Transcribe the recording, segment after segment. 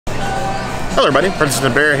Hello everybody, Princess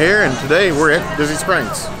and Bear here, and today we're at Disney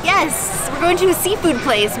Springs. Yes, we're going to a seafood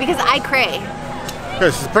place because I crave.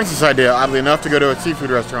 This is Princess' idea, oddly enough, to go to a seafood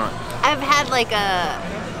restaurant. I've had like a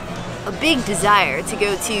big desire to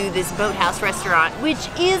go to this Boathouse Restaurant, which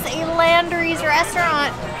is a Landry's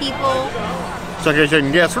restaurant, people. So in case you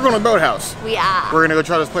can guess, we're going to Boathouse. We are. We're gonna go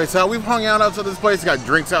try this place out. We've hung out outside this place, got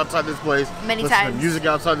drinks outside this place. Many listened times. to music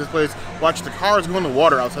outside this place, watched the cars go in the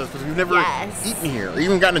water outside this place. We've never eaten here, or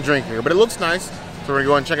even gotten a drink here, but it looks nice. So we're gonna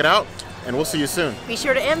go and check it out, and we'll see you soon. Be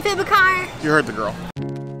sure to amphib a car. You heard the girl.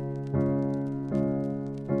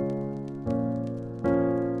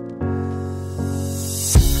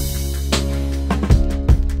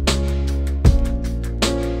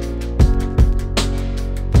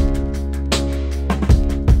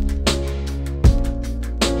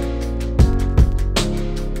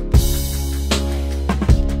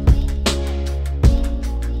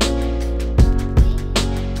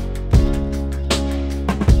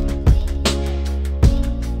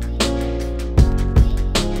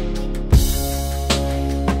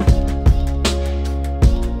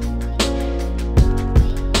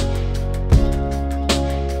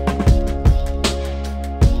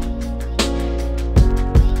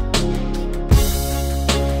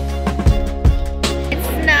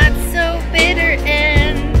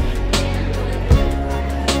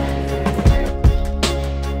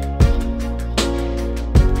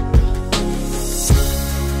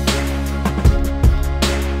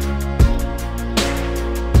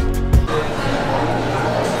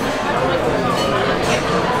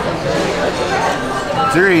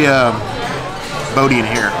 It's very boaty in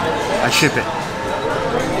here. I ship it.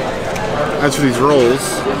 As for these rolls,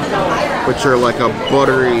 which are like a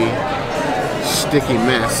buttery, sticky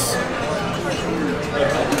mess.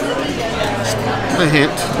 A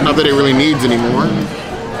hint, not that it really needs anymore.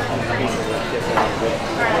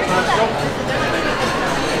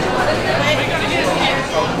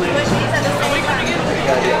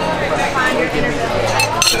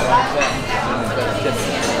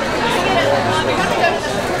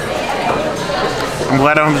 I'm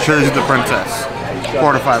glad I don't have to share these with the princess.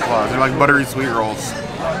 4 to 5 claws. They're like buttery sweet rolls.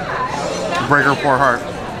 Break her poor heart.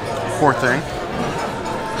 Poor thing.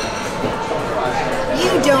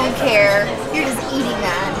 You don't care. You're just eating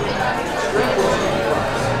that.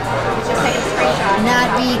 Not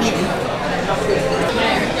vegan.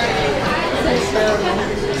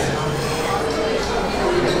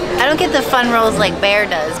 I don't get the fun rolls like Bear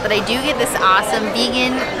does, but I do get this awesome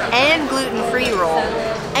vegan and gluten-free roll.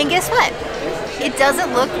 And guess what? It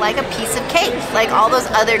doesn't look like a piece of cake, like all those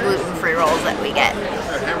other gluten-free rolls that we get.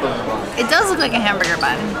 It does look like a hamburger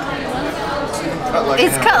bun.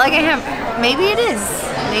 It's cut like a hamburger. Maybe it is.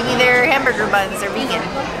 Maybe their hamburger buns are vegan.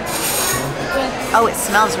 Oh, it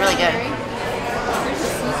smells really good.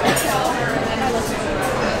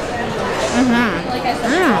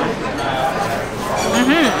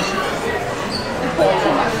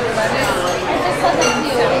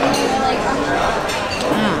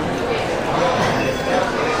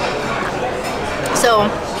 So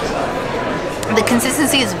the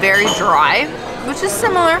consistency is very dry, which is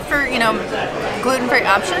similar for, you know, gluten-free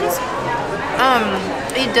options.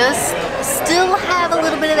 It does still have a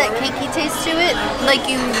little bit of that cakey taste to it, like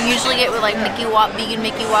you usually get with like vegan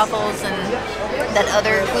Mickey waffles and that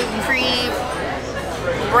other gluten-free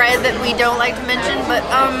bread that we don't like to mention, but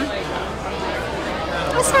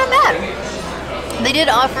it's not bad. They did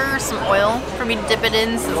offer some oil for me to dip it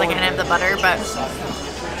in since I can't have the butter, but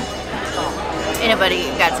anybody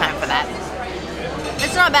got time for that.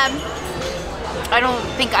 It's not bad. I don't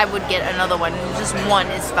think I would get another one. Just one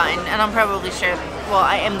is fine. And I'll probably share, well,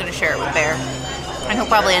 I am going to share it with Bear. And he'll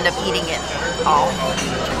probably end up eating it all.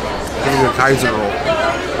 This is a Kaiser roll.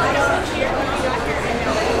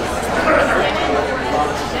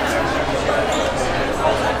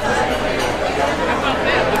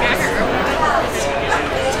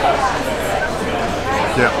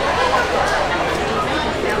 Yeah.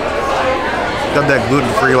 Got that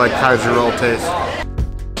gluten-free like Kaiser roll taste.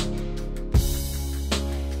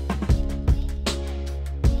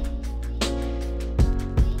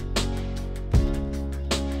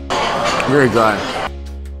 Very dry.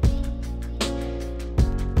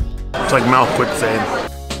 It's like mouth quicksand.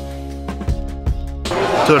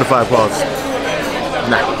 2 to 5 claws.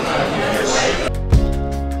 Nah.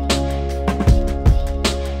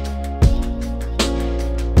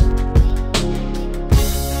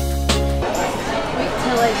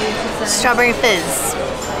 Strawberry Fizz.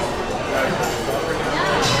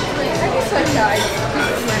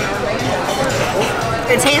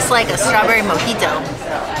 It tastes like a strawberry mojito.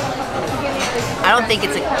 I don't think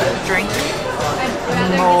it's a drink.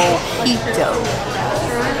 Mojito. mojito.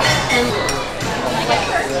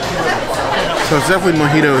 So it's definitely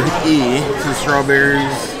mojito-y. Some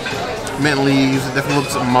strawberries, mint leaves. It definitely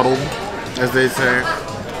looks muddled, as they say.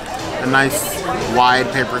 A nice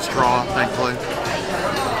wide paper straw, thankfully.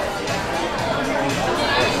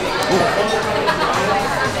 Ooh.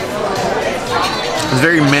 It's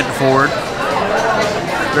very mint forward.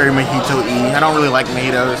 Very mojito-y. I don't really like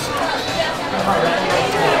mojitos.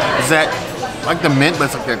 Is that like the mint, but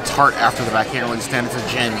it's like that tart after that I can't really stand. It's a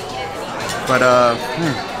gin. But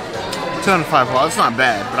 2 out of 5. Well, it's not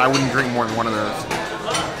bad, but I wouldn't drink more than one of those.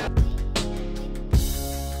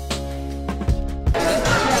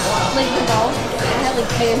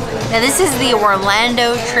 Now this is the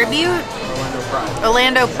Orlando Tribute.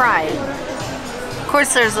 Orlando Pride. Of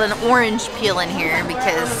course there's an orange peel in here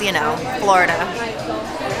because, you know, Florida.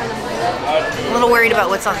 I'm a little worried about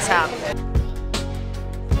what's on top.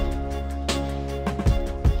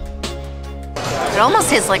 It almost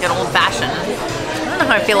tastes like an old-fashioned. I don't know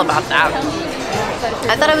how I feel about that.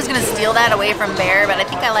 I thought I was gonna steal that away from Bear, but I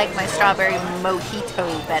think I like my strawberry mojito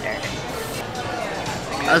better.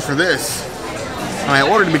 As for this, when I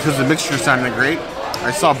ordered it because the mixture sounded great,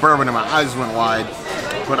 I saw bourbon and my eyes went wide,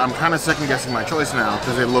 but I'm kind of second guessing my choice now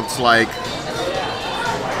because it looks like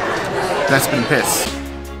that's been piss.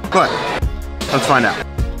 But let's find out.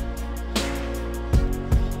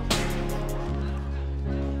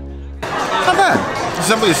 Not bad. It's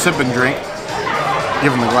definitely a sipping drink,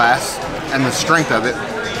 given the glass and the strength of it.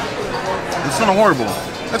 It's not horrible.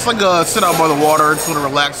 It's like a sit out by the water, sort of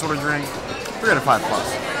relaxed sort of drink. 3 out of 5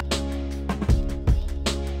 plus.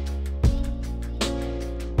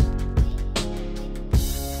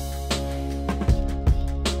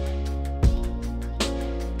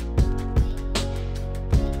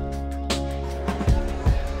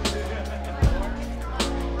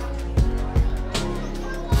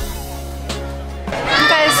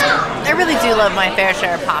 I really do love my fair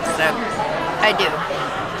share of pasta. I do.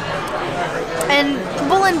 And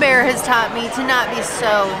Bull and Bear has taught me to not be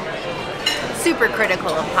so super critical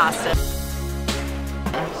of pasta.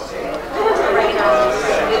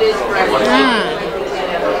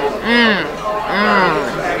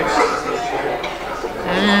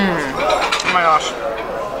 Oh my gosh.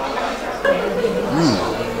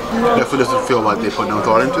 Definitely doesn't feel like they put no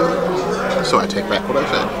thought into it. So I take back what I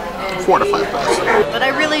said. 4 out of 5 plus. But I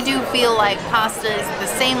really do feel like pasta is the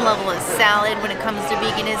same level as salad when it comes to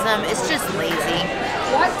veganism. It's just lazy.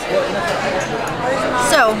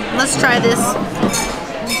 So let's try this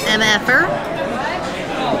MFer.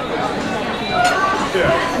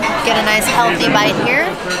 Get a nice healthy bite here.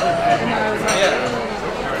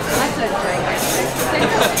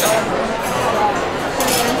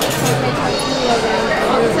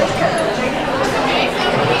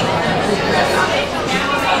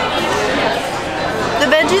 The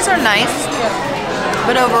veggies are nice,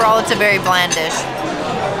 but overall it's a very bland dish.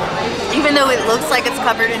 Even though it looks like it's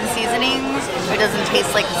covered in seasonings, it doesn't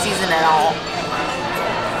taste like a season at all.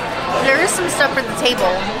 There is some stuff for the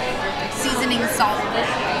table. Seasoning salt,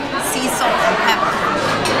 sea salt and pepper.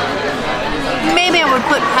 Maybe I would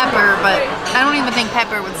put pepper, but I don't even think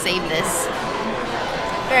pepper would save this.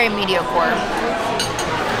 Very mediocre.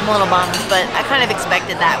 I'm a little bummed, but I kind of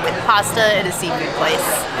expected that with pasta at a seafood place.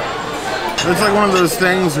 It's like one of those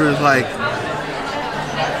things where it's like,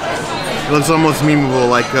 it looks almost memeable,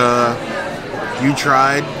 like you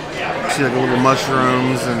tried, see like a little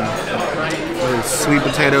mushrooms and sweet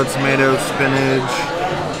potato, tomato, spinach,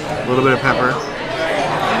 a little bit of pepper.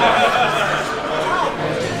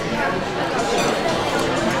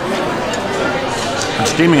 It's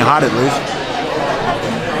steaming hot at least.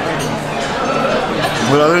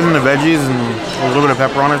 But other than the veggies and a little bit of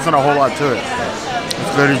pepper on it, it's not a whole lot to it.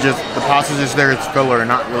 It's literally just, the pasta's just there, it's filler,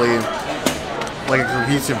 not really like a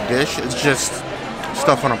cohesive dish. It's just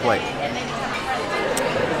stuff on a plate.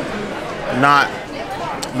 Not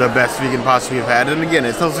the best vegan pasta we've had. And again,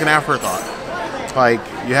 it's just like an afterthought. Like,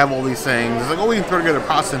 you have all these things. It's like, oh, we can throw together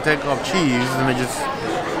pasta and take off cheese, and it just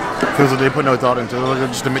feels like they put no thought into it. Like,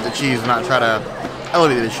 just omit the cheese and not try to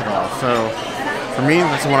elevate this shit off. So, for me,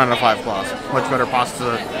 that's a 1 out of 5 plus. Much better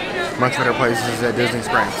pasta, much better places at Disney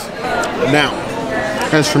Springs. Now,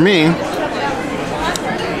 as for me,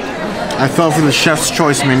 I fell for the Chef's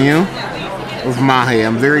Choice menu of Mahi.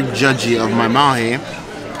 I'm very judgy of my Mahi,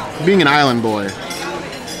 being an island boy.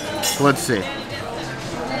 So let's see.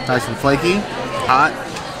 Nice and flaky, hot.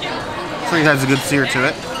 So it has a good sear to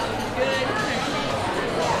it.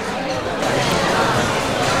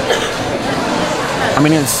 I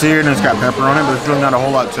mean, it's seared and it's got pepper on it, but there's really not a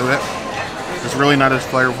whole lot to it. It's really not as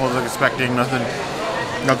flavorful as I was expecting.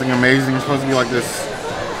 Nothing amazing. It's supposed to be like this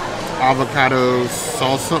avocado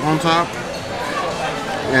salsa on top.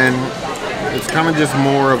 And it's kind of just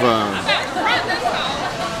more of a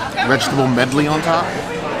vegetable medley on top.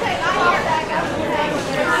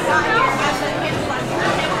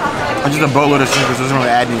 It's just a boatload of citrus, doesn't really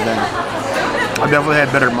add anything. I definitely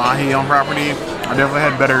had better mahi on property. I definitely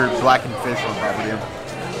had better blackened fish on property.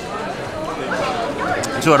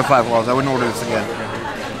 2 out of 5 flaws. I wouldn't order this again.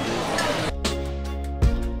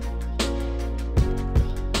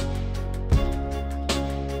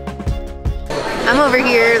 I'm over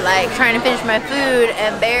here like trying to finish my food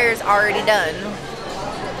and Bear's already done.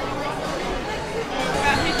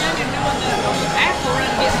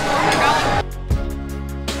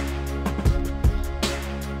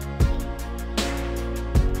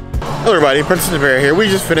 Hello everybody, Princess and Bear here. We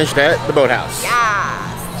just finished at the Boathouse.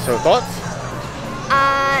 Yeah. So thoughts?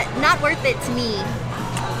 Not worth it to me.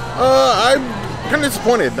 I'm kind of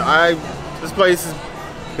disappointed. This place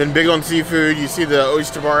has been big on seafood. You see the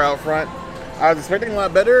oyster bar out front. I was expecting a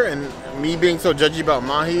lot better, and me being so judgy about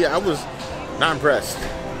mahi, I was not impressed.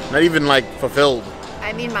 Not even like fulfilled.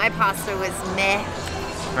 I mean, my pasta was meh.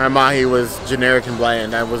 My mahi was generic and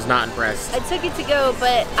bland. I was not impressed. I took it to go,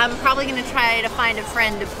 but I'm probably gonna try to find a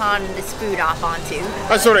friend to pawn this food off onto.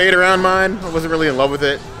 I sort of ate around mine. I wasn't really in love with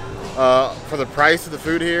it. For the price of the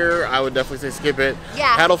food here, I would definitely say skip it.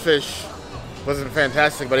 Yeah. Paddlefish wasn't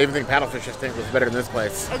fantastic, but even paddlefish I think was better than this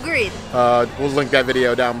place. Agreed. We'll link that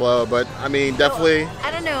video down below, but I mean, definitely. Well,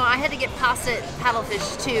 I don't know, I had to get pasta at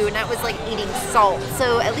paddlefish too, and that was like eating salt.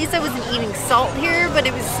 So at least I wasn't eating salt here, but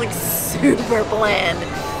it was like super bland.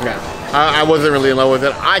 Yeah, I wasn't really in love with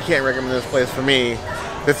it. I can't recommend this place for me.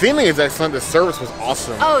 The theming is excellent. The service was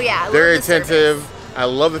awesome. Oh yeah, very attentive. I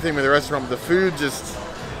love the theme of the restaurant, but the food just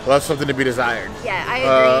left something to be desired. Yeah, I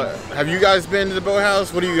agree. Have you guys been to the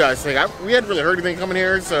Boathouse? What do you guys think? We hadn't really heard anything coming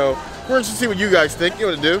here, so we're interested to see what you guys think. You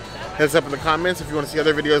know what to do. Hit us up in the comments if you want to see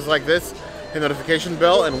other videos like this. Hit the notification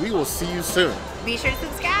bell, and we will see you soon. Be sure to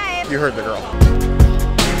subscribe. You heard the girl.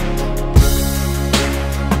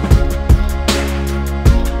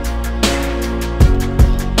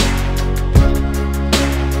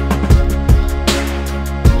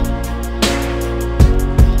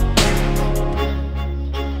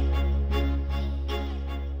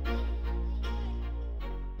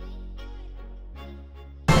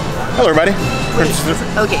 Hello everybody.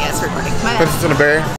 Okay, yes, recording. My bad. Princess and a Bear.